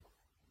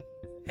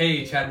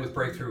Hey, Chad with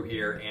Breakthrough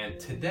here, and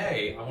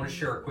today I want to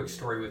share a quick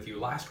story with you.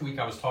 Last week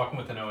I was talking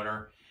with an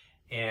owner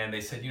and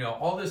they said,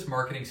 all this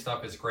marketing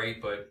stuff is great,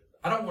 but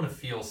I don't want to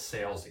feel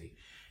salesy.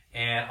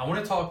 And I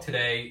want to talk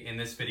today in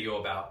this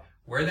video about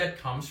where that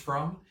comes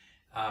from,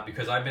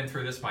 because I've been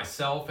through this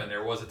myself, and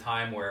there was a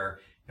time where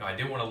I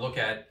didn't want to look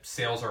at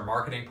sales or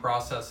marketing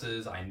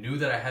processes. I knew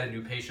that I had a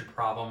new patient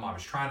problem. I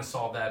was trying to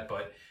solve that,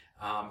 but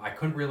I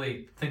couldn't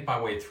really think my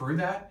way through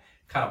that,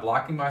 kind of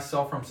blocking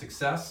myself from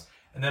success.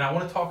 And then I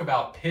want to talk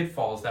about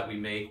pitfalls that we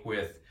make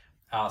with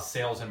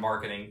sales and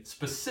marketing,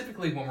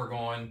 specifically when we're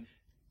going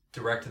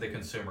direct to the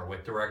consumer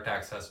with direct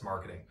access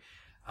marketing.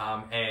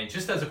 And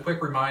just as a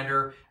quick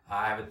reminder,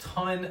 I have a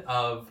ton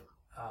of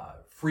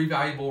free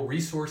valuable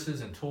resources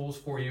and tools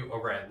for you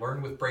over at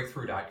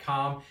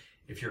learnwithbreakthrough.com.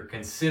 If you're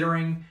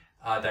considering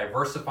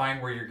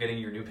diversifying where you're getting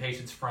your new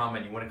patients from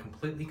and you want to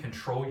completely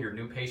control your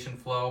new patient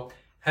flow,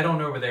 head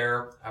on over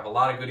there. I have a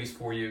lot of goodies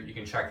for you. You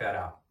can check that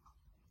out.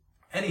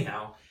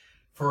 Anyhow,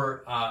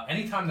 for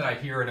any time that I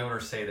hear an owner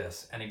say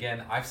this, and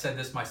again, I've said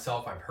this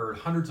myself, I've heard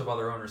hundreds of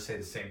other owners say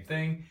the same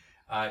thing.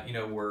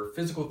 We're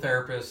physical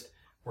therapists,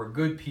 we're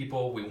good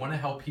people, we want to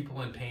help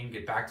people in pain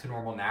get back to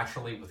normal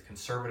naturally with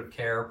conservative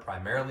care,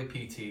 primarily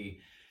PT,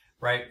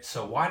 right?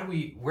 So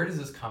where does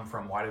this come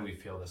from? Why do we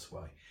feel this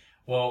way?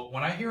 Well,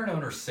 when I hear an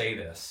owner say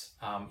this,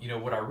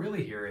 what I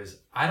really hear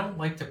is, I don't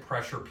like to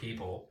pressure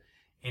people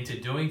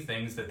into doing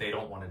things that they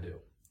don't want to do,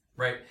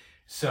 right?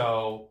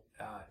 So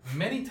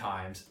many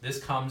times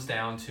this comes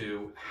down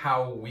to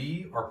how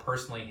we are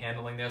personally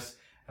handling this,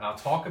 and I'll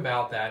talk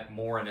about that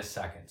more in a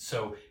second.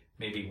 So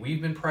maybe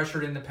we've been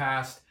pressured in the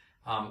past,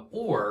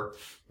 or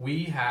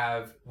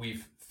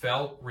we've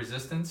felt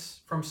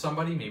resistance from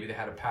somebody. Maybe they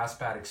had a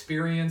past bad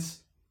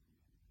experience.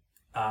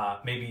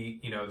 Maybe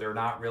they're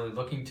not really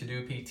looking to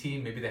do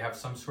PT. Maybe they have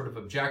some sort of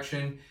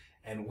objection,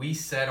 and we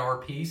said our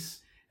piece,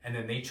 and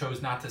then they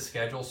chose not to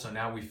schedule. So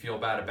now we feel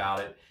bad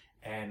about it.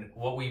 And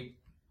what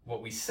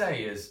we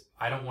say is,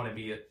 I don't want to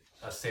be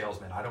a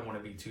salesman. I don't want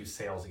to be too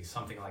salesy,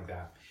 something like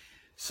that.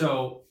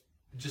 So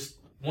just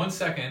 1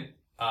 second,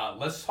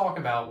 let's talk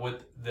about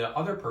what the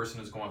other person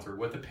is going through,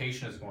 what the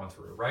patient is going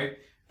through, right?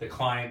 The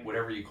client,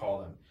 whatever you call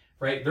them,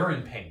 right? They're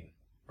in pain,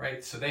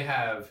 right? So they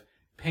have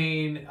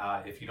pain.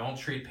 If you don't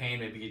treat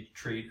pain, maybe you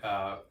treat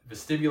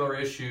vestibular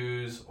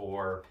issues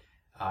or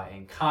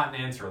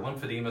incontinence or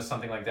lymphedema,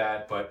 something like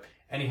that. But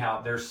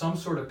anyhow, there's some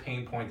sort of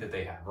pain point that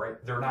they have, right?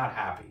 They're not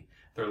happy.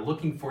 They're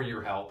looking for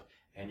your help,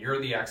 and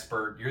you're the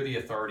expert, you're the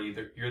authority,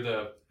 you're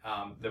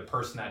the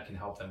person that can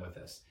help them with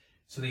this.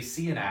 So they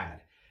see an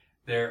ad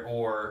there,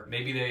 or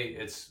maybe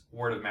it's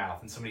word of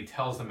mouth and somebody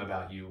tells them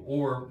about you,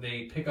 or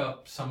they pick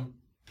up some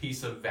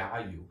piece of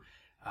value.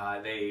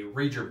 They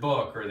read your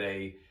book, or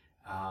they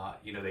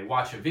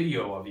watch a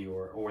video of you,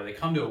 or they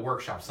come to a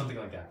workshop, something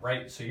like that,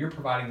 right? So you're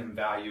providing them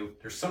value.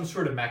 There's some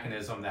sort of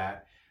mechanism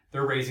that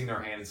they're raising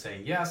their hand and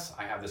saying, yes,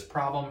 I have this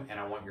problem and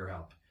I want your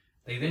help.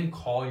 They then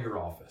call your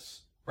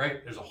office,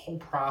 right? There's a whole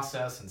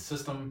process and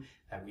system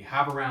that we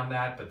have around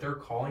that, but they're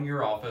calling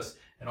your office,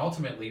 and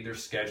ultimately they're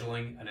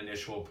scheduling an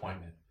initial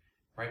appointment,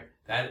 right?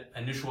 That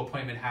initial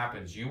appointment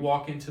happens. You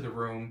walk into the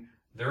room,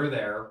 they're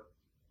there.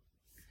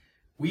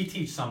 We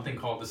teach something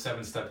called the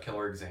 7-step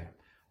killer exam.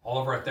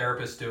 All of our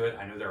therapists do it.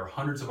 I know there are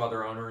hundreds of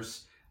other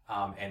owners,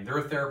 and there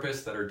are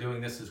therapists that are doing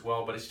this as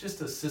well, but it's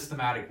just a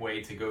systematic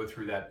way to go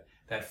through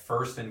that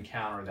first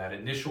encounter, that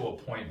initial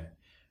appointment.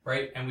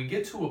 Right? And we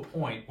get to a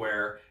point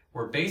where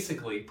we're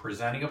basically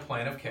presenting a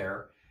plan of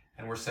care,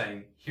 and we're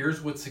saying, here's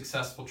what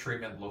successful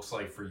treatment looks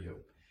like for you.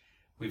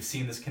 We've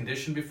seen this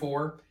condition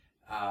before,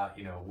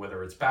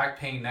 whether it's back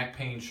pain, neck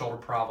pain, shoulder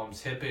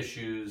problems, hip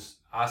issues,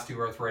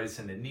 osteoarthritis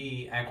in the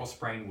knee, ankle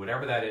sprain,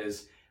 whatever that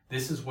is.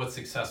 This is what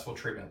successful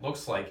treatment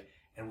looks like,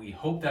 and we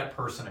hope that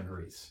person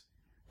agrees,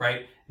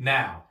 right?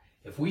 Now,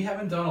 if we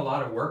haven't done a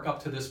lot of work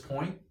up to this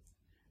point,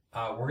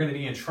 we're going to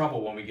be in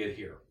trouble when we get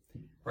here.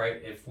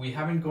 Right? If we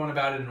haven't gone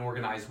about it in an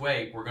organized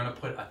way, we're going to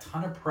put a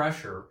ton of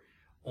pressure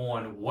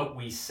on what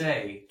we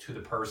say to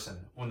the person,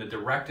 on the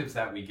directives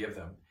that we give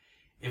them.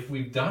 If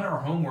we've done our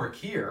homework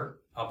here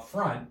up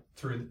front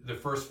through the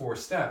first 4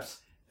 steps,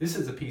 this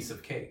is a piece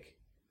of cake.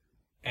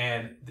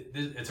 And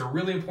it's a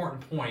really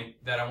important point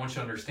that I want you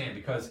to understand,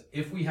 because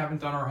if we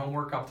haven't done our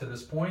homework up to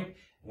this point,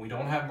 we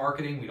don't have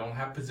marketing, we don't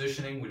have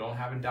positioning, we don't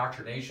have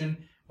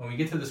indoctrination, when we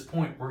get to this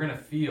point, we're going to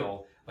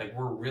feel like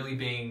we're really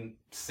being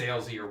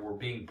salesy, or we're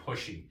being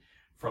pushy,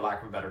 for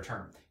lack of a better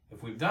term.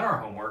 If we've done our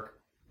homework,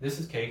 this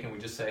is cake, and we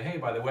just say, hey,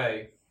 by the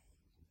way,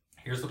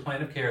 here's the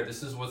plan of care.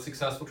 This is what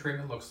successful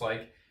treatment looks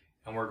like,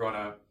 and we're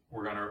gonna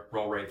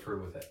roll right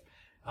through with it.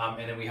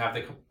 And then we have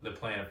the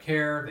plan of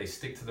care. They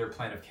stick to their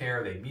plan of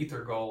care. They meet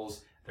their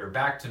goals. They're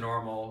back to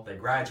normal. They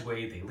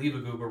graduate. They leave a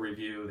Google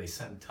review. They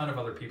send a ton of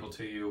other people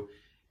to you,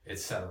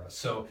 etc.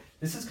 So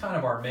this is kind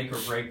of our make or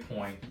break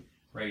point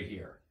right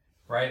here,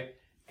 right?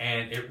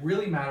 And it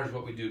really matters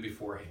what we do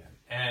beforehand.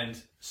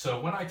 And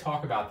so when I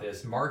talk about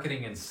this,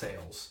 marketing and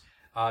sales,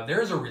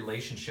 there's a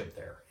relationship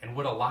there. And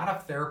what a lot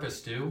of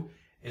therapists do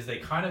is they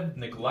kind of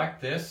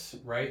neglect this,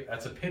 right?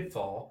 That's a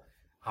pitfall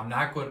I'm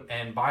not good.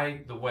 And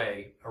by the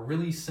way, a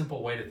really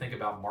simple way to think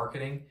about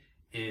marketing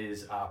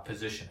is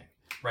positioning,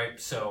 right?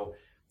 So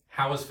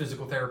how is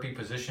physical therapy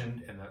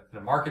positioned in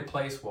the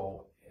marketplace?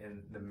 Well,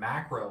 in the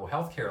macro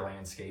healthcare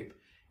landscape,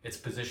 it's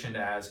positioned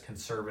as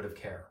conservative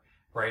care,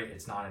 right?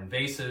 It's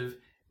non-invasive.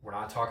 We're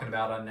not talking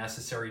about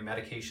unnecessary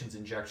medications,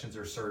 injections,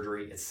 or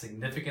surgery. It's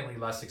significantly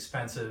less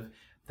expensive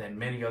than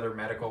many other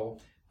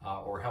medical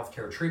or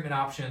healthcare treatment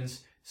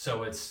options.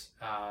 So it's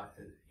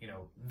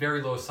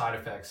very low side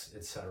effects,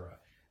 etc.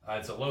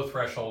 It's a low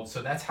threshold.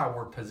 So that's how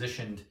we're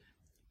positioned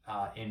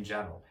in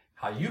general.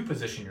 How you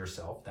position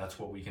yourself, that's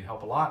what we can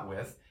help a lot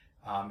with,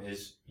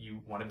 is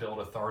you want to build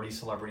authority,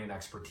 celebrity, and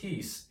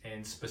expertise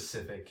in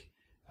specific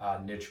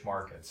niche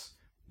markets.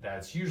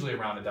 That's usually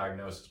around a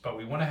diagnosis, but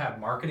we want to have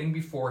marketing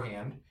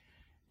beforehand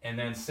and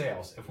then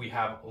sales. If we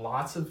have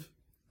lots of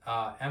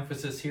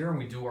emphasis here and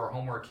we do our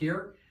homework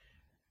here,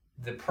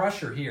 the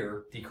pressure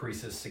here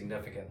decreases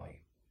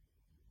significantly.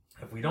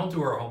 If we don't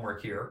do our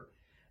homework here,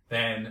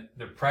 then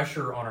the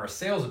pressure on our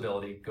sales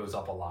ability goes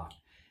up a lot.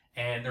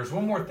 And there's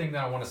one more thing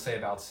that I want to say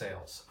about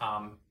sales.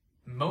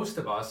 Most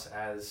of us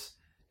as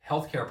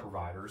healthcare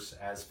providers,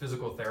 as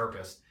physical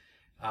therapists,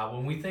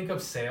 when we think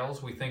of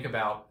sales, we think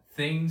about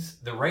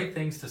the right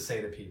things to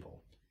say to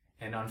people.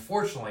 And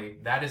unfortunately,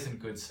 that isn't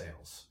good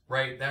sales,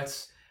 right?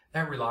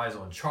 That relies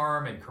on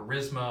charm and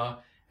charisma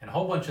and a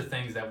whole bunch of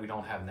things that we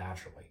don't have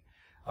naturally.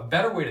 A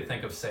better way to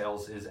think of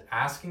sales is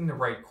asking the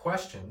right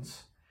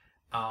questions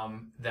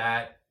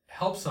that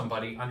help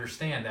somebody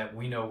understand that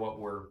we know what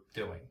we're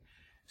doing.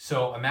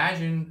 So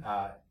imagine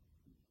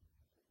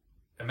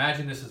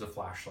this is a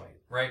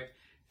flashlight, right?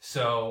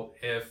 So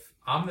if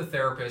I'm the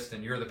therapist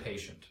and you're the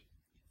patient,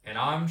 and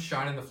I'm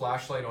shining the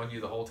flashlight on you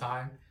the whole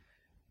time,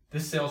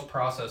 this sales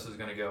process is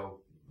going to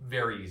go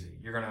very easy.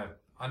 You're going to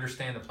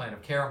understand the plan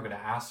of care. I'm going to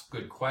ask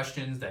good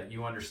questions that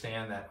you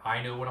understand that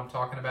I know what I'm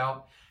talking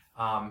about.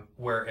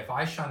 Where if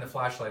I shine the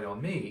flashlight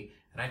on me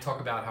and I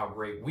talk about how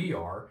great we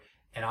are,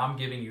 and I'm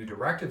giving you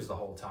directives the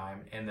whole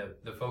time, and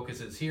the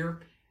focus is here,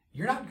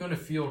 you're not going to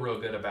feel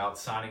real good about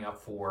signing up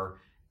for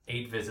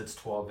 8 visits,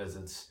 12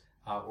 visits,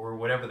 or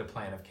whatever the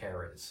plan of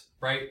care is,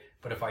 right?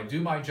 But if I do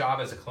my job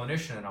as a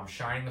clinician and I'm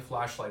shining the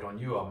flashlight on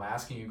you, I'm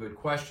asking you good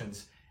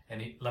questions,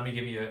 and let me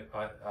give you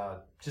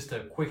just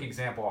a quick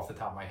example off the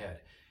top of my head.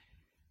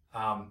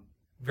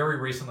 Very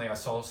recently, I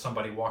saw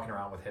somebody walking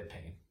around with hip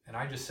pain, and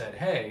I just said,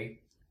 hey,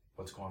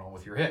 what's going on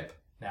with your hip?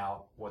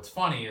 Now, what's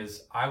funny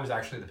is I was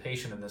actually the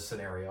patient in this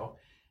scenario,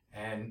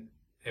 and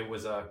it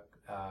was a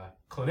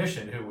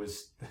clinician who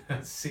was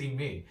seeing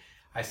me.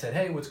 I said,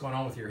 hey, what's going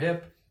on with your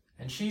hip?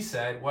 And she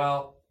said,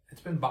 well,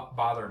 it's been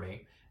bothering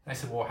me. And I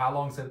said, well, how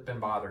long has it been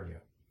bothering you?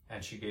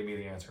 And she gave me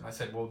the answer. And I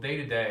said, well, day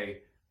to day,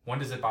 when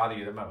does it bother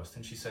you the most?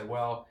 And she said,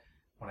 well,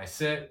 when I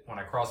sit, when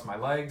I cross my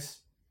legs,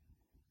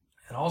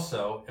 and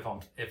also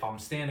if I'm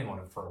standing on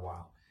it for a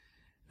while.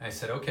 And I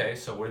said, okay,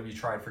 so what have you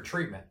tried for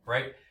treatment,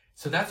 right?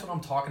 So that's what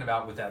I'm talking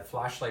about with that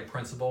flashlight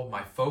principle.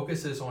 My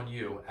focus is on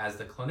you as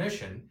the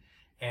clinician.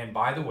 And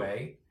by the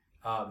way,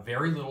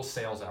 very little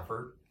sales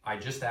effort. I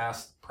just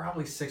asked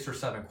probably 6 or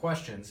 7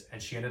 questions,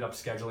 and she ended up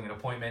scheduling an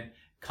appointment,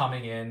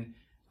 coming in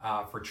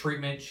for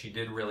treatment. She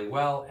did really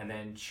well, and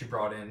then she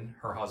brought in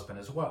her husband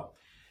as well.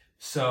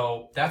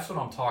 So that's what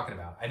I'm talking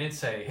about. I didn't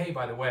say, hey,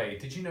 by the way,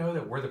 did you know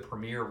that we're the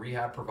premier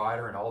rehab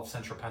provider in all of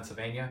Central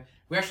Pennsylvania?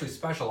 We actually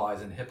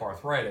specialize in hip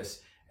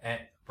arthritis, and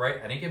right?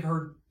 I didn't give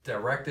her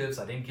directives.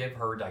 I didn't give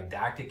her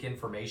didactic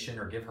information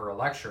or give her a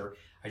lecture.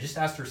 I just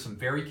asked her some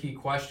very key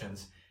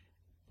questions.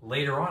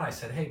 Later on, I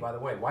said, hey, by the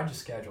way, why'd you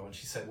schedule? And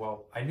she said,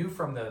 well, I knew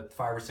from the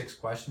 5 or 6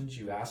 questions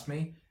you asked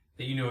me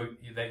that you knew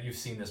that you've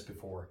seen this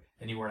before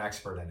and you were an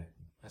expert in it.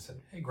 I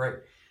said, hey, great.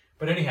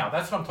 But anyhow,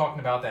 that's what I'm talking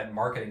about, that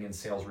marketing and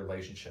sales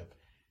relationship.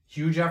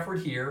 Huge effort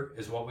here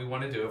is what we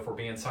want to do if we're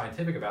being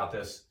scientific about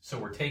this. So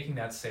we're taking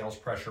that sales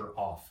pressure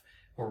off.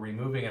 We're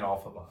removing it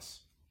off of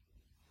us.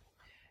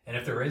 And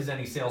if there is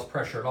any sales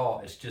pressure at all,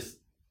 it's just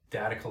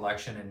data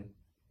collection and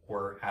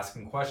we're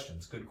asking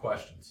questions, good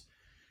questions.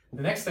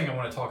 The next thing I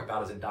want to talk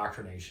about is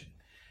indoctrination.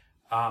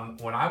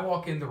 When I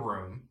walk in the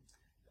room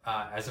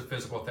as a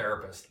physical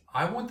therapist,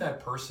 I want that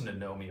person to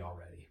know me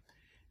already.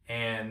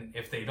 And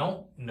if they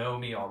don't know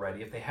me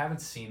already, if they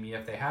haven't seen me,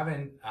 if they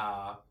haven't,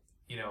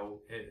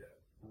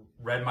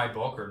 read my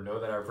book or know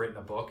that I've written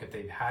a book, if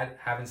they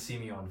haven't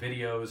seen me on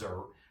videos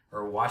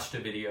or watched a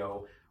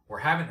video or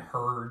haven't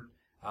heard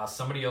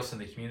somebody else in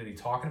the community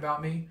talking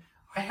about me,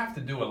 I have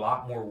to do a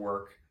lot more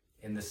work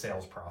in the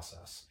sales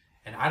process.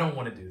 And I don't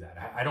want to do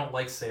that. I don't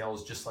like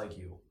sales just like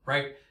you,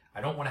 right?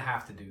 I don't want to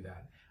have to do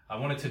that. I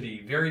want it to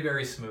be very,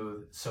 very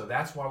smooth. So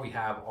that's why we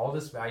have all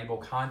this valuable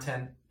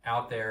content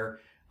out there.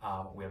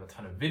 We have a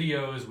ton of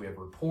videos, we have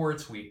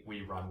reports,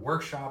 we run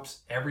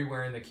workshops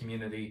everywhere in the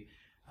community,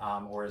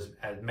 or as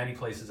many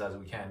places as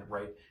we can,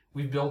 right?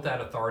 We've built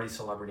that authority,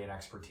 celebrity, and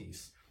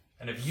expertise.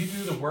 And if you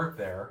do the work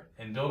there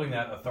in building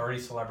that authority,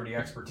 celebrity,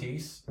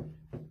 expertise,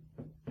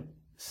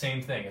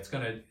 same thing. It's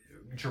going to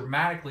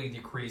dramatically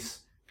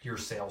decrease your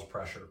sales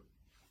pressure.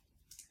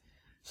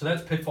 So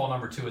that's pitfall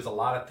number 2 is a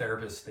lot of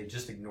therapists, they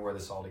just ignore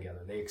this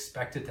altogether. They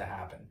expect it to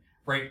happen,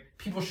 right?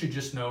 People should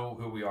just know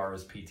who we are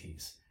as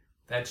PTs.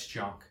 That's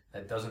junk.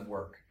 That doesn't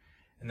work.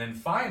 And then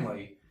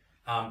finally,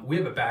 we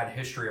have a bad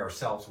history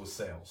ourselves with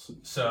sales.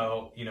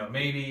 So,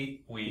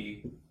 maybe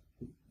we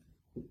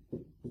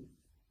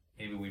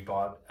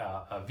bought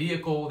a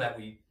vehicle that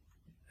we,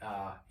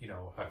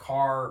 a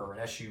car or an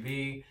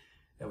SUV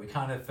that we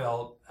kind of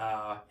felt,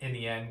 in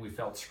the end, we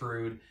felt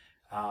screwed.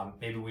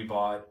 Maybe we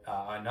bought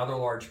another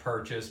large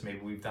purchase. Maybe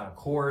we've done a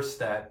course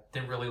that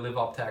didn't really live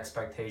up to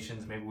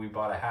expectations. Maybe we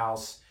bought a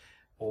house,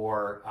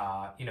 or,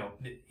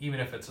 even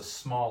if it's a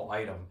small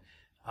item,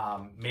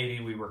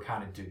 maybe we were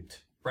kind of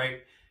duped,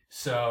 right?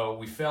 So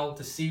we felt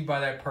deceived by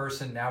that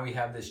person. Now we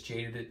have this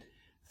jaded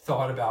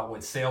thought about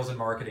what sales and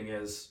marketing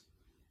is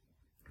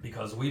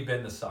because we've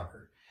been the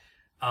sucker.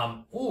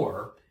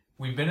 Or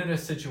we've been in a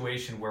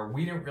situation where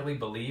we didn't really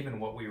believe in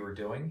what we were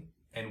doing,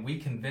 and we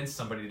convinced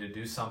somebody to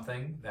do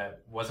something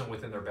that wasn't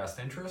within their best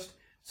interest.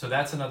 So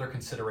that's another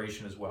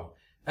consideration as well.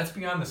 That's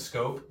beyond the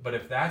scope, but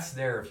if that's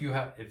there, if you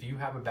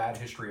have a bad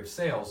history of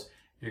sales,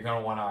 you're going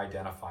to want to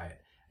identify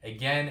it.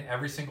 Again,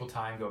 every single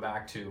time, go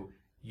back to,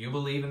 you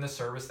believe in the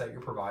service that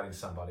you're providing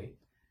somebody,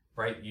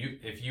 right?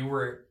 If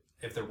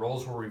the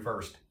roles were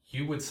reversed,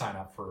 you would sign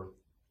up for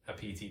a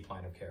PT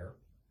plan of care,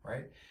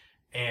 right?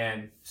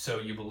 And so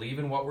you believe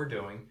in what we're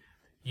doing.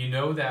 You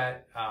know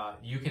that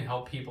you can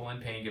help people in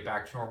pain get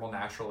back to normal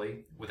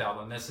naturally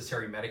without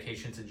unnecessary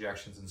medications,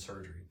 injections, and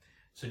surgery.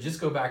 So just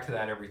go back to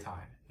that every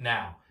time.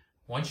 Now,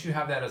 once you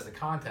have that as the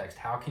context,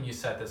 how can you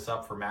set this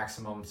up for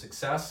maximum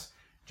success?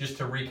 Just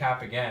to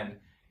recap again,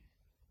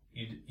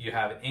 you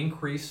have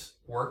increased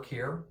work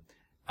here,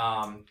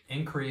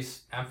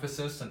 increased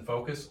emphasis and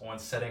focus on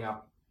setting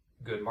up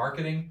good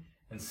marketing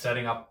and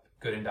setting up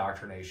good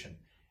indoctrination.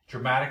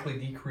 Dramatically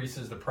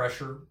decreases the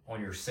pressure on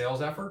your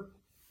sales effort.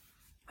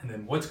 And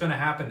then what's going to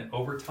happen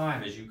over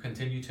time as you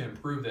continue to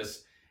improve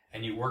this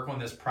and you work on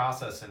this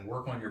process and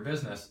work on your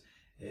business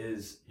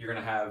is you're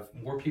going to have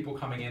more people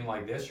coming in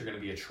like this. You're going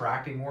to be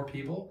attracting more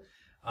people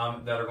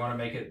that are going to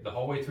make it the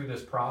whole way through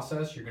this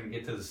process. You're going to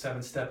get to the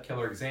 7-step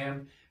killer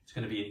exam. It's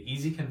going to be an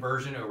easy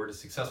conversion over to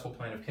successful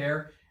plan of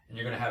care, and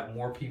you're going to have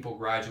more people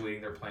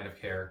graduating their plan of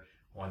care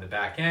on the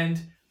back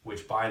end,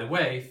 which, by the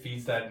way,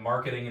 feeds that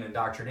marketing and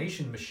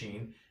indoctrination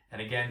machine, and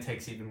again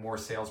takes even more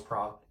sales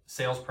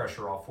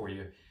pressure off for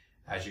you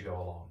as you go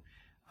along.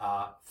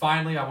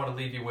 Finally, I want to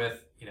leave you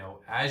with,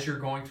 as you're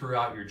going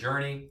throughout your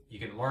journey, you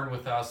can learn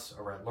with us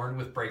over at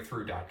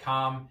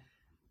learnwithbreakthrough.com.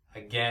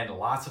 Again,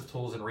 lots of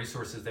tools and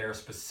resources there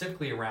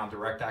specifically around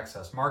direct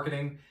access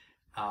marketing.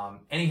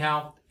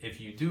 Anyhow, if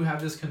you do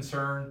have this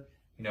concern,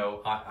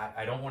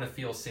 I don't want to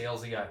feel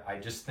salesy. I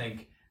just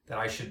think that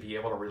I should be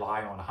able to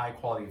rely on high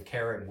quality of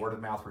care and word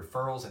of mouth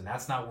referrals, and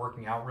that's not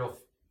working out real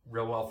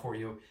well for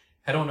you.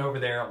 Head on over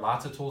there.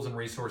 Lots of tools and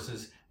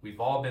resources. We've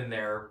all been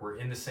there. We're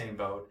in the same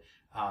boat.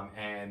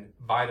 And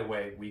by the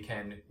way, we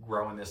can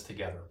grow in this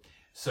together.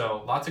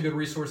 So lots of good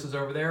resources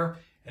over there.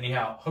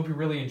 Anyhow, hope you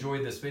really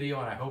enjoyed this video,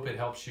 and I hope it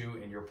helps you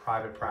in your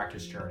private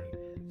practice journey.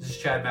 This is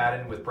Chad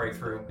Madden with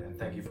Breakthrough, and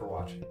thank you for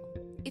watching.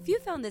 If you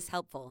found this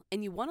helpful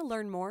and you want to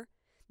learn more,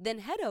 then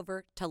head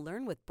over to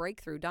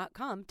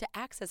learnwithbreakthrough.com to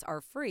access our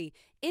free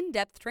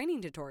in-depth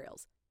training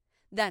tutorials.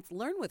 That's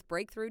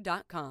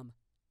learnwithbreakthrough.com.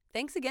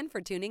 Thanks again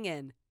for tuning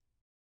in.